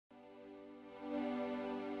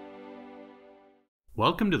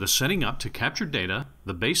Welcome to the Setting Up to Capture Data,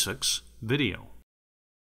 the Basics video.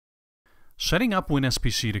 Setting up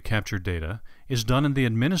WinSPC to capture data is done in the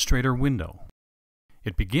Administrator window.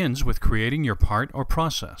 It begins with creating your part or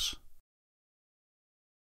process,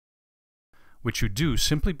 which you do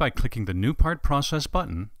simply by clicking the New Part Process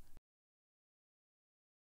button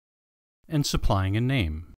and supplying a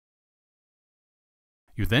name.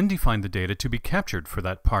 You then define the data to be captured for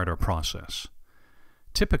that part or process.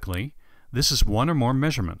 Typically, this is one or more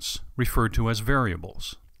measurements, referred to as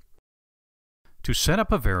variables. To set up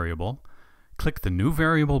a variable, click the New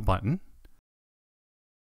Variable button,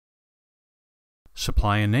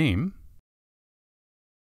 supply a name,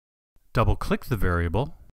 double-click the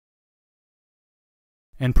variable,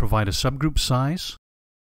 and provide a subgroup size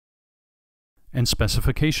and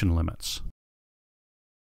specification limits.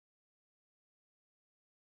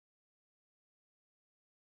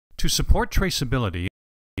 To support traceability,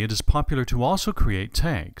 it is popular to also create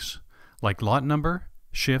tags, like lot number,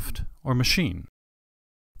 shift, or machine.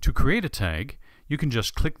 To create a tag, you can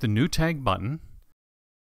just click the New Tag button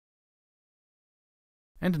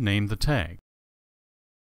and name the tag.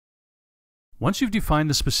 Once you've defined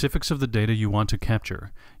the specifics of the data you want to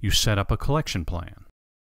capture, you set up a collection plan.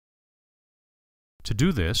 To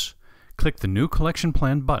do this, click the New Collection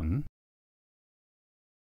Plan button,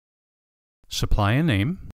 supply a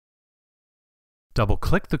name,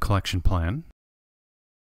 double-click the collection plan,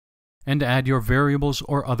 and add your variables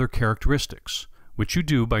or other characteristics, which you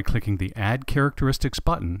do by clicking the Add Characteristics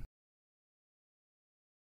button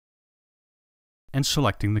and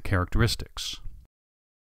selecting the characteristics.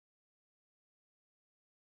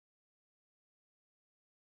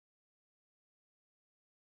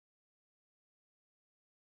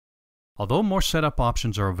 Although more setup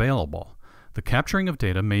options are available, the capturing of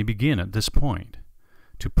data may begin at this point.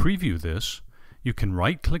 To preview this, you can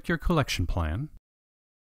right-click your collection plan,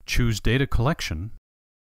 choose Data Collection,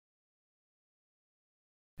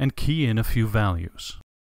 and key in a few values.